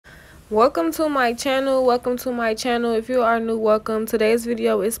Welcome to my channel. If you are new, welcome. Today's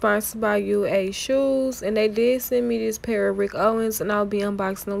video is sponsored by UA Shoes, and they did send me this pair of Rick Owens, and I'll be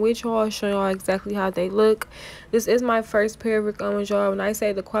unboxing them with y'all, showing y'all exactly how they look. This is my first pair of Rick Owens, y'all. When I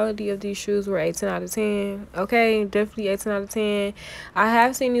say the quality of these shoes were 18 out of 10, okay, definitely 18 out of 10. I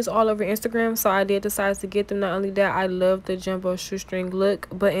have seen these all over Instagram, so I did decide to get them. Not only that, I love the jumbo shoestring look,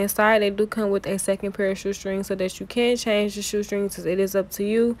 but inside they do come with a second pair of shoestrings so that you can change the shoestrings. It is up to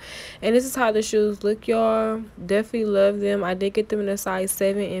you. And this is how the shoes look, y'all. Definitely love them. I did get them in a size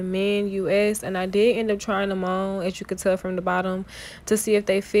 7 in men US, and I did end up trying them on, as you can tell from the bottom, to see if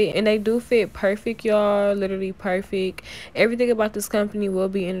they fit, and they do fit perfect, y'all. Literally perfect. Everything about this company will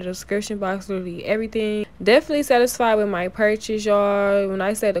be in the description box. Literally everything. Definitely satisfied with my purchase, y'all. When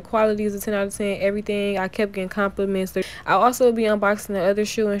I said the quality is a 10 out of 10, everything, I kept getting compliments. I'll also be unboxing the other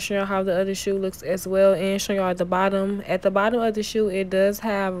shoe and showing how the other shoe looks as well, and showing y'all at the bottom. At the bottom of the shoe, it does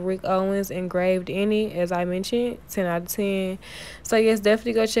have Rick Owens engraved in it, as I mentioned. 10 out of 10. So yes,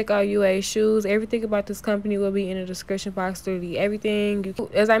 definitely go check out UA Shoes. Everything about this company will be in the description box. Literally everything.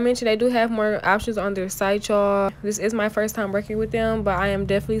 As I mentioned, they do have more options on their site, y'all. This is my first time working with them, but I am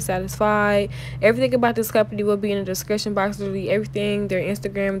definitely satisfied. Everything about this company will be in the description box. Literally everything, their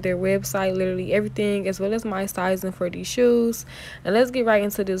Instagram, their website, literally everything, as well as my sizing for these shoes. And let's get right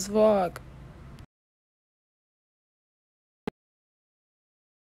into this vlog.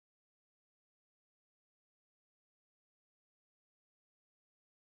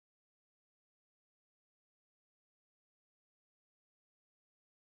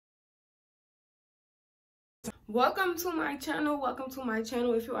 Welcome to my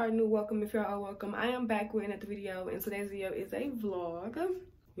channel. If you are new, welcome. If you are welcome. I am back with another video, and today's video is a vlog.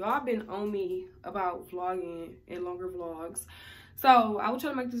 Y'all been on me about vlogging and longer vlogs, so I will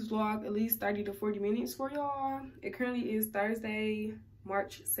try to make this vlog at least 30 to 40 minutes for y'all. It currently is Thursday,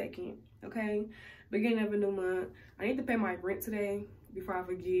 March 2nd, okay, beginning of a new month. I need to pay my rent today before I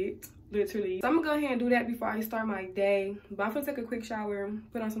forget, literally. So I'm gonna go ahead and do that before I start my day. But I'm gonna take a quick shower,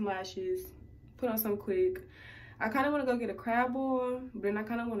 put on some lashes, put on some quick. I kind of want to go get a crab boil, but then I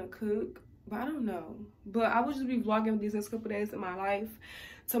kind of want to cook, but I don't know. But I will just be vlogging these next couple days in my life.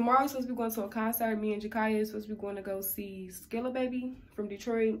 Tomorrow, supposed to be going to a concert. Me and Jakaya is supposed to be going to go see Skilla baby from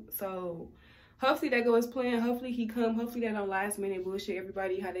Detroit. So hopefully that goes planned. Hopefully he come. Hopefully that don't last minute bullshit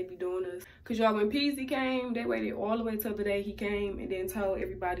everybody how they be doing us. Cause y'all, when Peasy came, they waited all the way till the day he came and then told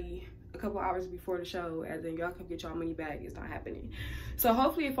everybody a couple hours before the show, as in y'all can get y'all money back. It's not happening. So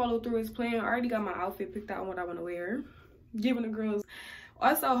hopefully it followed through his plan. I already got my outfit picked out on what I want to wear, giving the girls.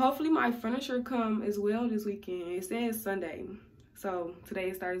 Also, hopefully my furniture come as well this weekend. It says Sunday, so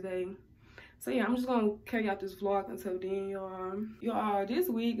today is Thursday. So yeah, I'm just gonna carry out this vlog until then, y'all. This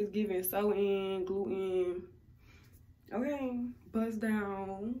week is giving sew-in, glue-in, okay, buzz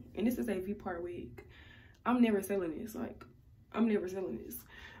down, and this is a V-part week. I'm never selling this.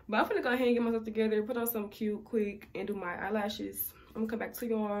 But I'm gonna go ahead and get myself together, put on some cute, quick, and do my eyelashes. I'm gonna come back to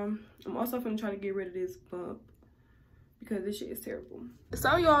y'all. I'm also gonna try to get rid of this bump because this shit is terrible.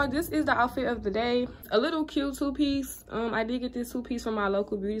 So y'all, this is the outfit of the day. A little cute two-piece. I did get this two-piece from my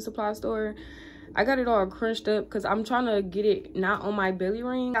local beauty supply store. I got it all crunched up because I'm trying to get it not on my belly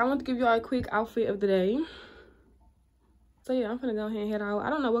ring. I want to give y'all a quick outfit of the day. So yeah, I'm gonna go ahead and head out. I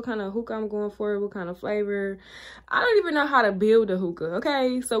don't know what kind of hookah I'm going for, what kind of flavor. I don't even know how to build a hookah,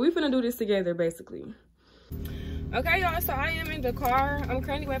 okay? So we finna do this together, basically. Okay, y'all, so I am in the car. I'm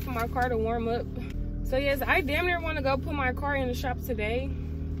currently waiting for my car to warm up. So yes, I damn near wanna go put my car in the shop today,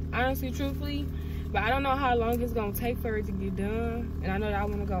 honestly, truthfully. But I don't know how long it's gonna take for it to get done. And I know that I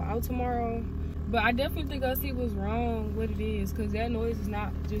wanna go out tomorrow. But I definitely think I'll see what's wrong, what it is, because that noise is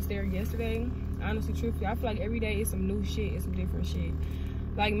not just there yesterday. Honestly, truthfully, I feel like every day it's some new shit, it's some different shit.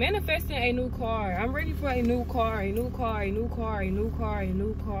 Like manifesting a new car. I'm ready for a new car, a new car, a new car, a new car, a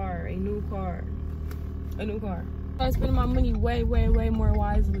new car, a new car, a new car. I'm spending my money way more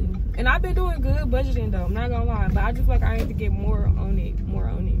wisely. And I've been doing good budgeting though, I'm not gonna lie, but I just feel like I need to get more on it.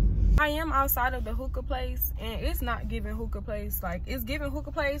 I am outside of the hookah place, and it's not giving hookah place. Like, it's giving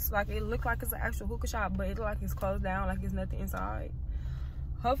hookah place, like it look like it's an actual hookah shop, but it look like it's closed down, like there's nothing inside.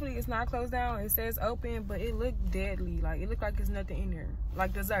 Hopefully it's not closed down. It says open, but it looked deadly. Like, it looked like there's nothing in there,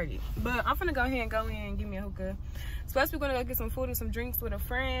 like deserted. But I'm finna go ahead and go in and give me a hookah. Supposed to be gonna go get some food and some drinks with a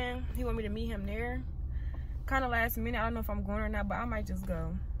friend. He want me to meet him there. Kind of last minute. I don't know if I'm going or not, but I might just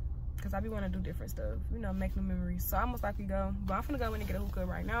go. Because I be want to do different stuff, you know, make new memories. So I most likely go. But I'm finna go in and get a hookah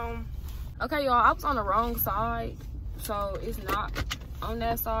right now. Okay, y'all, I was on the wrong side. So it's not on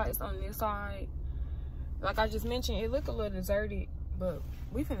that side, it's on this side. Like I just mentioned, it looked a little deserted, but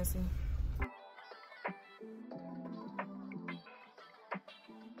we finna see.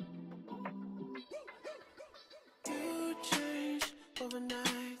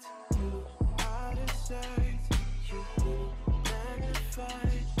 overnight. You out of sight. You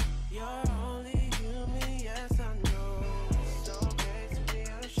magnified. You're only human, yes I know. It's okay to be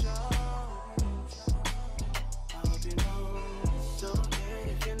unsure. I hope you know it's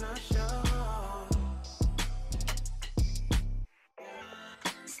okay if you're not sure.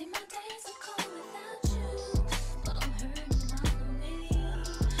 See, my days are cold without you, but I'm hurting while I'm with you.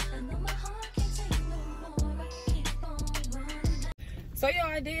 I know my heart can't take no more. I keep on running. So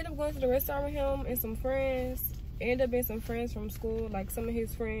y'all, I did end up going to the restaurant with him and some friends. Ended up being some friends from school. Like some of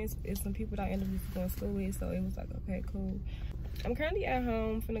his friends is some people that I ended up going to school with. So it was like, okay, cool. I'm currently at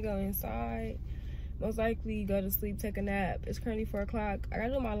home, finna go inside. Most likely go to sleep, take a nap. It's currently 4 o'clock. I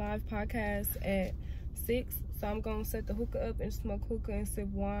gotta do my live podcast at 6. So I'm gonna set the hookah up and smoke hookah and sip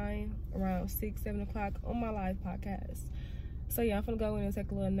wine around 6, 7 o'clock on my live podcast. So yeah, I'm finna go in and take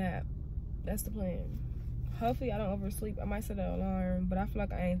a little nap. That's the plan. Hopefully I don't oversleep. I might set an alarm, but I feel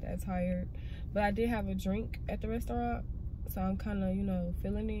like I ain't that tired. But I did have a drink at the restaurant, so I'm kind of, you know,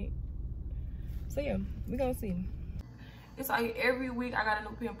 feeling it. So yeah, we gonna see. It's like every week I got a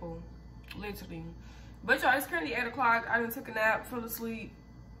new pimple, literally. But y'all, it's currently 8 o'clock. I done took a nap, fell asleep,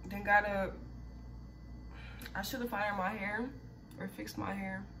 then got up. I should have ironed my hair or fixed my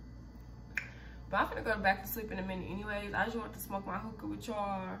hair. But I'm gonna go back to sleep in a minute anyways. I just want to smoke my hookah with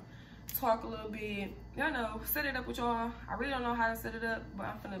y'all, talk a little bit, you know, set it up with y'all. I really don't know how to set it up, but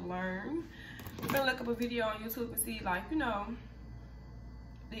I'm finna learn. I'm gonna look up a video on YouTube and see, like, you know,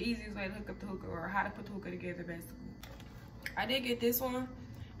 the easiest way to hook up the hookah or how to put the hookah together, basically. I did get this one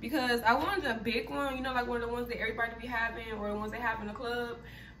because I wanted a big one, you know, like one of the ones that everybody be having or the ones they have in the club.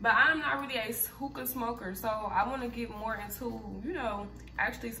 But I'm not really a hookah smoker, so I want to get more into, you know,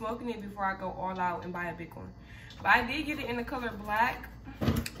 actually smoking it before I go all out and buy a big one. But I did get it in the color black.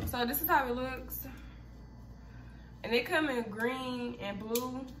 So this is how it looks. And they come in green and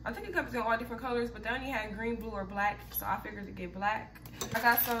blue. I think it comes in all different colors, but they only had green, blue, or black. So I figured to get black. I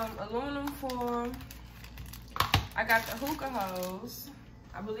got some aluminum foil. I got the hookah hose.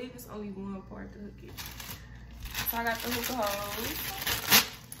 I believe it's only one part to hook it. So I got the hookah hose.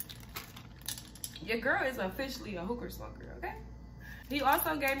 Your girl is officially a hookah smoker, okay? He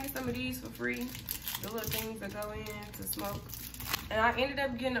also gave me some of these for free. The little things that go in to smoke. And I ended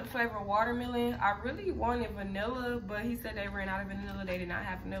up getting a flavor of watermelon. I really wanted vanilla, but he said they ran out of vanilla. They did not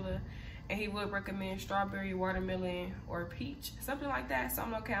have vanilla. And he would recommend strawberry, watermelon, or peach, something like that. So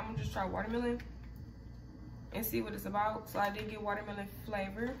I'm like, okay, I'm gonna just try watermelon and see what it's about. So I did get watermelon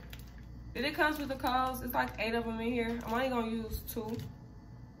flavor. Then it comes with the coals. It's like 8 of them in here. I'm only gonna use 2.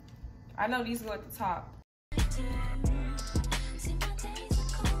 I know these go at the top.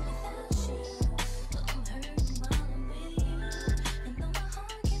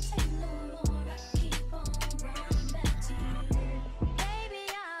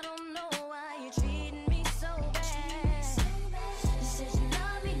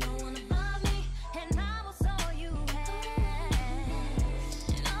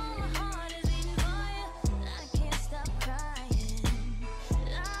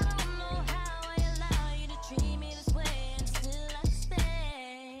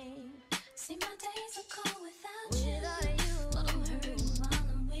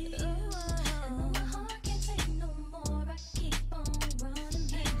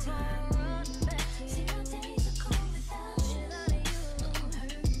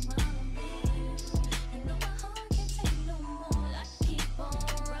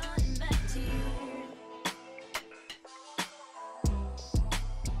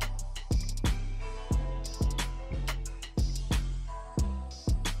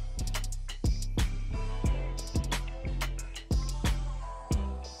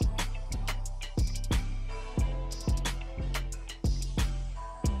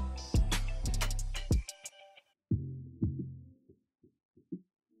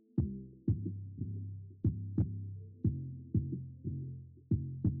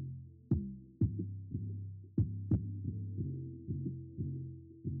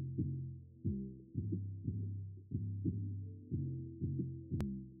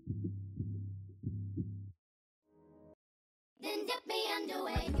 Then dip me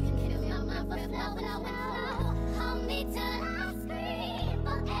underway. You can fill my mouth with flow, flow, flow. Hold me till I scream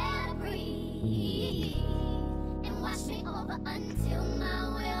for air to breathe. And wash me over until my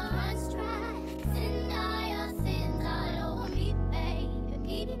will runs dry. Send all your sins all over me, baby,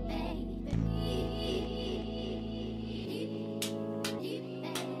 baby, baby.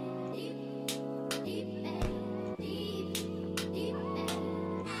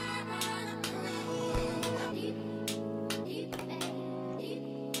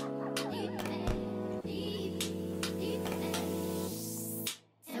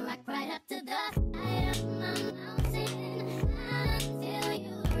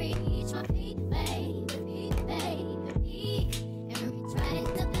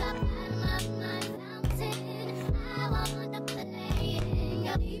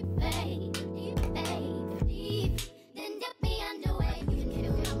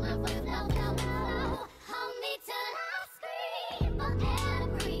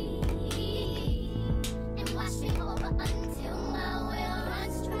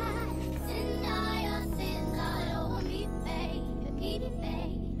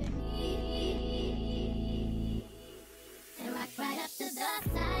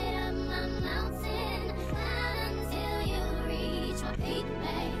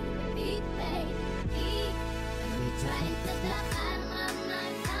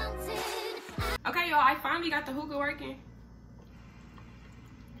 y'all, I finally got the hookah working.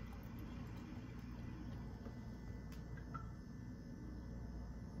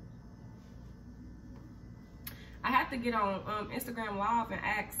 I had to get on Instagram Live and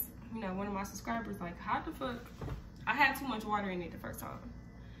ask, you know, one of my subscribers, like, how the fuck? I had too much water in it the first time.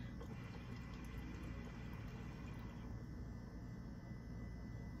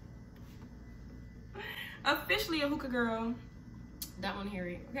 Officially a hookah girl. Don't want to hear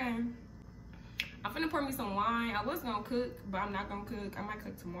it, okay? I'm finna pour me some wine. I was gonna cook, but I'm not gonna cook. I might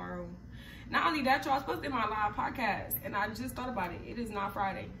cook tomorrow. Not only that, y'all, I was supposed to do my live podcast, and I just thought about it. It is not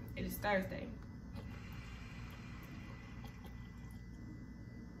Friday. It is Thursday.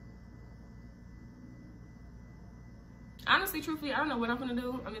 Honestly, truthfully, I don't know what I'm gonna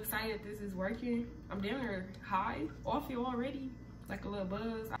do. I'm excited this is working. I'm damn near high off it already, like a little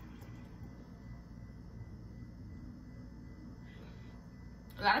buzz.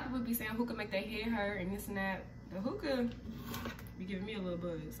 A lot of people be saying hookah make their head hurt and this and that. The hookah be giving me a little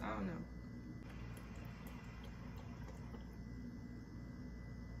buzz. I don't know.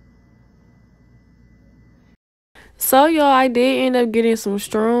 So y'all, I did end up getting some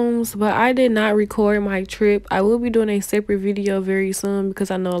shrooms, but I did not record my trip. I will be doing a separate video very soon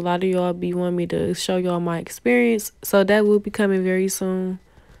because I know a lot of y'all be wanting me to show y'all my experience. So that will be coming very soon.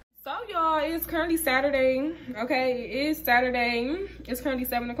 So y'all, it's currently Saturday. Okay, it is Saturday. It's currently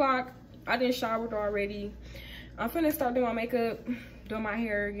 7 o'clock. I did showered already. I'm finna start doing my makeup, doing my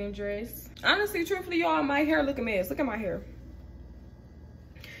hair, getting dressed. Honestly, truthfully, y'all, my hair look a mess. Look at my hair.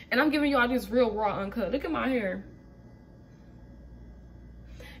 And I'm giving y'all this real raw uncut. Look at my hair.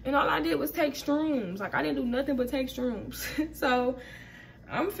 And all I did was take shrooms. Like, I didn't do nothing but take shrooms. So,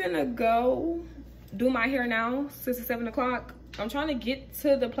 I'm finna go do my hair now since it's 7 o'clock. I'm trying to get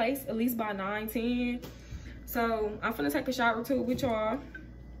to the place at least by 9-10. So, I'm finna take a shower too with y'all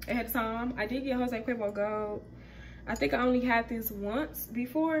ahead of time. I did get Jose Cuervo Gold. I think I only had this once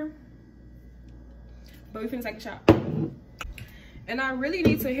before. But we finna take a shower. And I really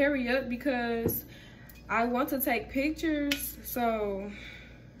need to hurry up because I want to take pictures. So...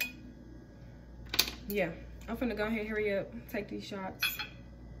 yeah, I'm finna go ahead, hurry up, take these shots.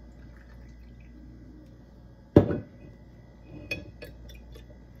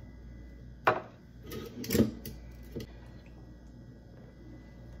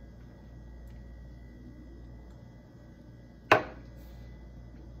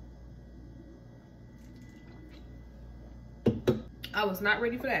 I was not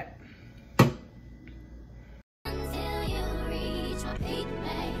ready for that. Until you reach my peak,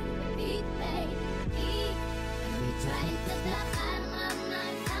 babe, peak. Trying to stop, I'm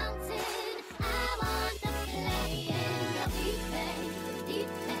not counting. I want to play in your deep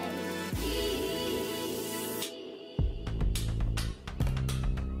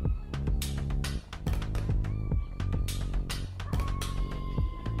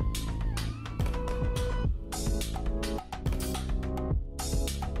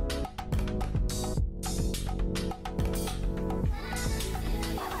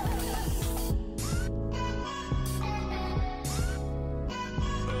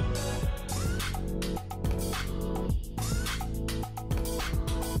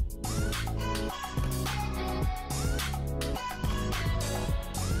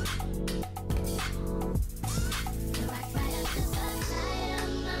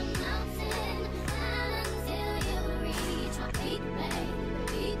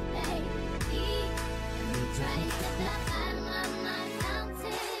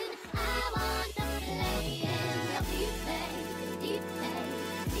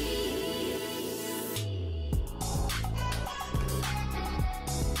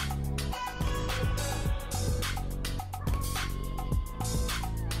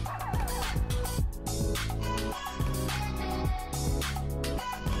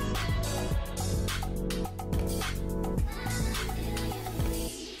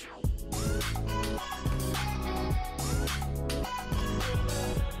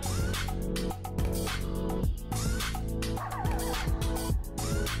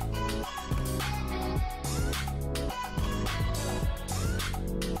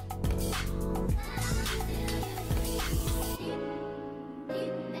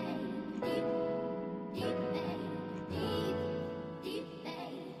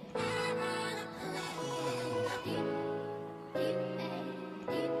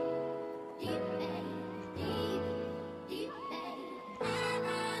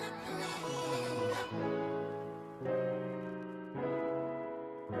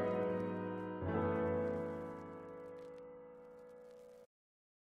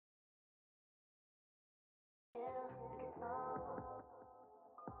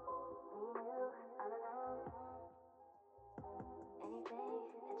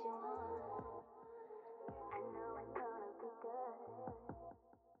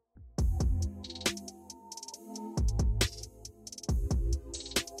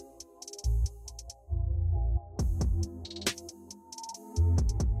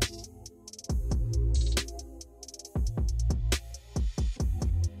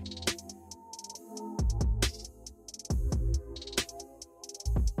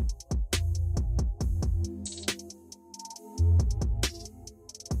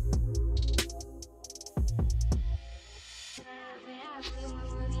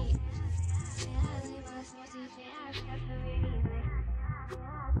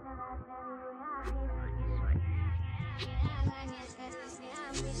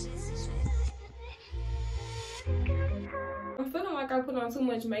I'm feeling like I put on too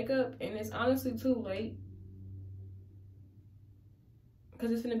much makeup, and it's honestly too late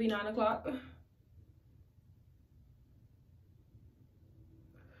because it's gonna be 9 o'clock.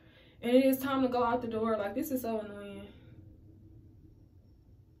 And it is time to go out the door. Like, this is so annoying.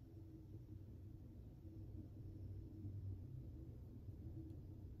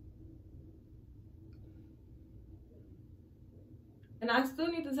 And I still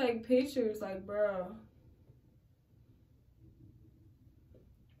need to take pictures, like, bro.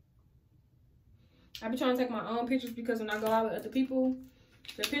 I be trying to take my own pictures because when I go out with other people,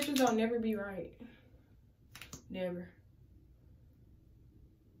 the pictures don't never be right. Never.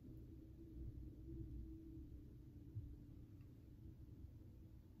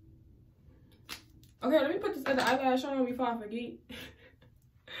 Okay, let me put this other eyelash on before I forget.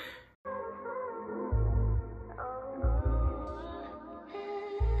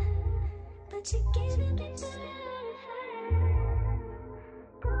 But you give it back.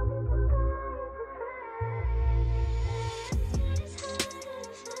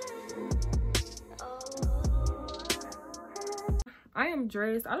 I am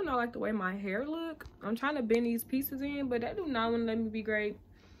dressed. I do not like the way my hair look. I'm trying to bend these pieces in, but that do not want to let me be great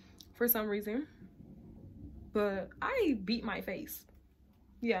for some reason. But I beat my face.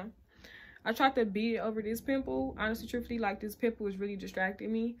 Yeah, I tried to beat it over this pimple. Honestly, truthfully, like, this pimple is really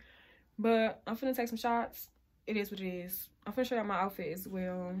distracting me. But I'm finna take some shots. It is what it is. I'm finna show y'all my outfit as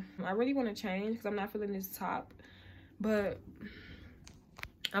well. I really want to change because I'm not feeling this top, but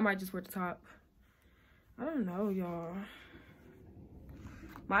I might just wear the top. I don't know, y'all.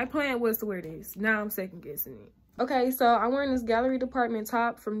 My plan was to wear this. Now I'm second guessing it. Okay, so I'm wearing this gallery department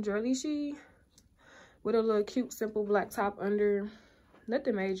top from Jurley with a little cute, simple black top under.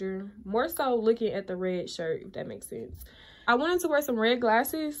 Nothing major. More so looking at the red shirt, if that makes sense. I wanted to wear some red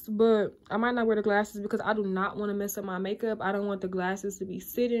glasses, but I might not wear the glasses because I do not want to mess up my makeup. I don't want the glasses to be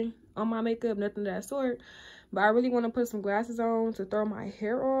sitting on my makeup, nothing of that sort. But I really want to put some glasses on to throw my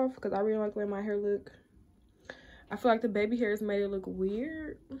hair off because I really like the way my hair look. I feel like the baby hairs made it look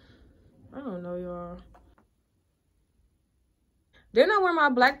weird. I don't know, y'all. Then I wear my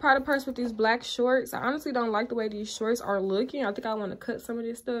black powder purse with these black shorts. I honestly don't like the way these shorts are looking. I think I want to cut some of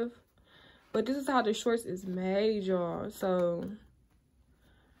this stuff. But this is how the shorts is made, y'all. So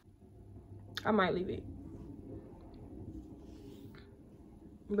I might leave it.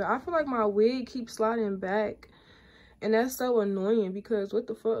 But I feel like my wig keeps sliding back. And that's so annoying because what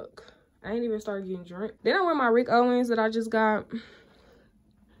the fuck? I ain't even started getting drunk. Then I wear my Rick Owens that I just got.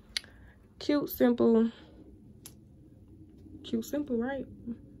 Cute, simple. Cute, simple, right?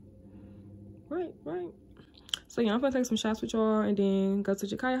 Right. So yeah, I'm gonna take some shots with y'all and then go to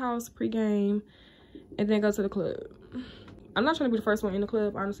Jakaya house pregame and then go to the club. I'm not trying to be the first one in the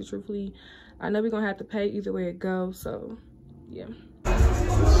club, honestly, truthfully. I know we're gonna have to pay either way it goes, so yeah.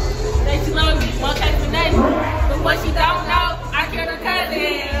 That you know you won't take for nothing. But what you don't know, I killed her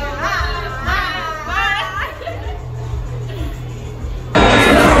cousin.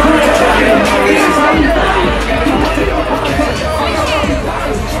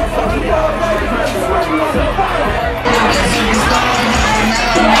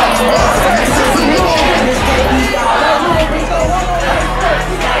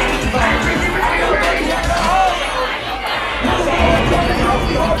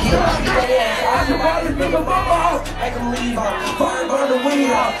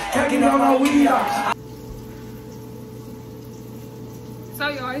 So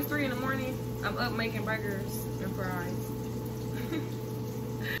y'all, it's 3 in the morning. I'm up making burgers and fries.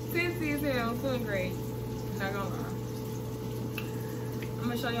 Tipsy as hell, feeling great. Not gonna lie. I'm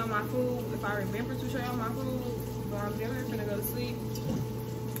gonna show y'all my food if I remember to show y'all my food. But I'm definitely gonna go to sleep.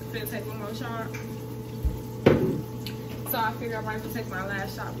 I'm gonna take one more shot. So I figure I might have to take my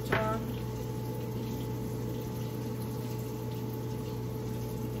last shot with y'all.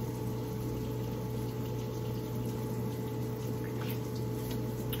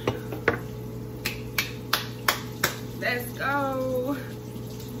 Let's go.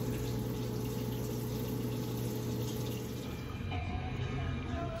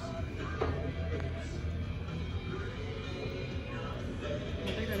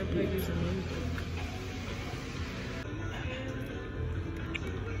 They gotta play me some music.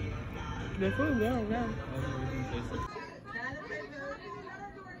 The food, yeah.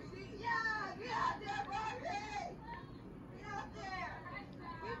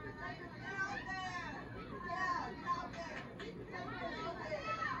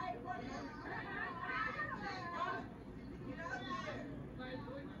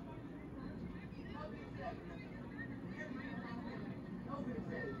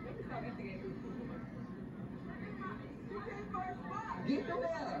 Get the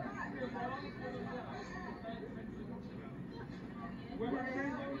bell.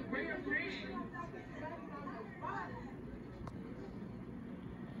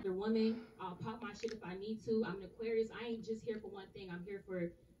 You're a woman, I'll pop my shit if I need to. I'm an Aquarius. I ain't just here for one thing. I'm here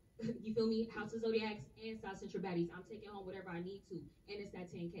for, you feel me, House of Zodiacs and South Central Baddies. I'm taking home whatever I need to. And it's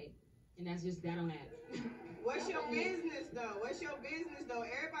that 10K. And that's just that on that. What's your business though? What's your business though?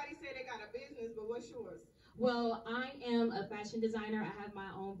 Everybody say they got a business, but what's yours? Well, I am a fashion designer. I have my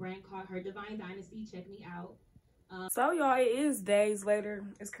own brand called Her Divine Dynasty. Check me out. So y'all, it is days later.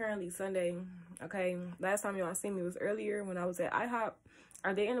 It's currently Sunday. Okay, last time y'all seen me was earlier when I was at IHOP.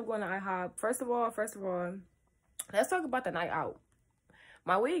 I did end up going to IHOP. First of all, let's talk about the night out.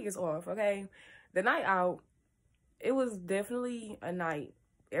 My wig is off. Okay, the night out, it was definitely a night.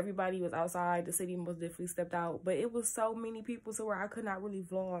 Everybody was outside. The city was definitely stepped out, but it was so many people to where I could not really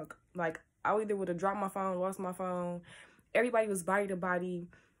vlog. Like, I either would have dropped my phone, lost my phone. Everybody was body to body.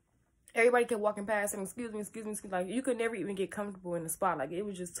 Everybody kept walking past and excuse me. Like, you could never even get comfortable in the spot. Like, it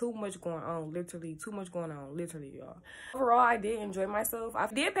was just too much going on, literally. Too much going on, literally, y'all. Overall, I did enjoy myself. I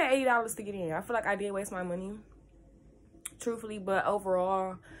did pay $80 to get in. I feel like I did waste my money, truthfully, but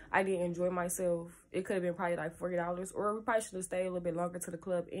overall, I did enjoy myself. It could have been probably like $40, or we probably should have stayed a little bit longer till the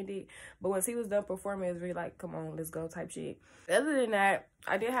club ended. But once he was done performing, it was really like, come on, let's go type shit. Other than that,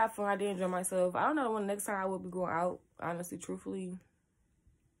 I did have fun. I did enjoy myself. I don't know when the next time I will be going out, honestly, truthfully.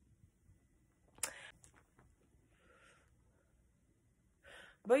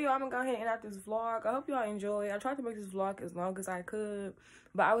 But y'all, I'm gonna go ahead and end out this vlog. I hope y'all enjoy. I tried to make this vlog as long as I could,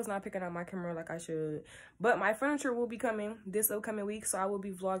 but I was not picking up my camera like I should. But my furniture will be coming this upcoming week, so I will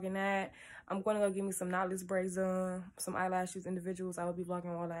be vlogging that. I'm gonna go get me some knotless braids done, some eyelashes, individuals. I will be vlogging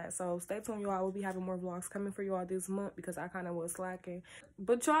all that. So stay tuned, y'all. I will be having more vlogs coming for y'all this month because I kind of was slacking.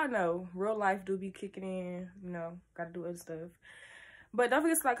 But y'all know, real life do be kicking in. You know, gotta do other stuff. But don't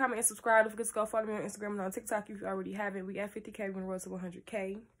forget to like, comment, and subscribe. Don't forget to go follow me on Instagram and on TikTok if you already haven't. We at 50K. We're going to roll to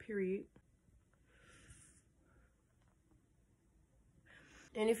 100K, period.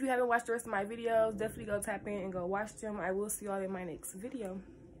 And if you haven't watched the rest of my videos, definitely go tap in and go watch them. I will see y'all in my next video.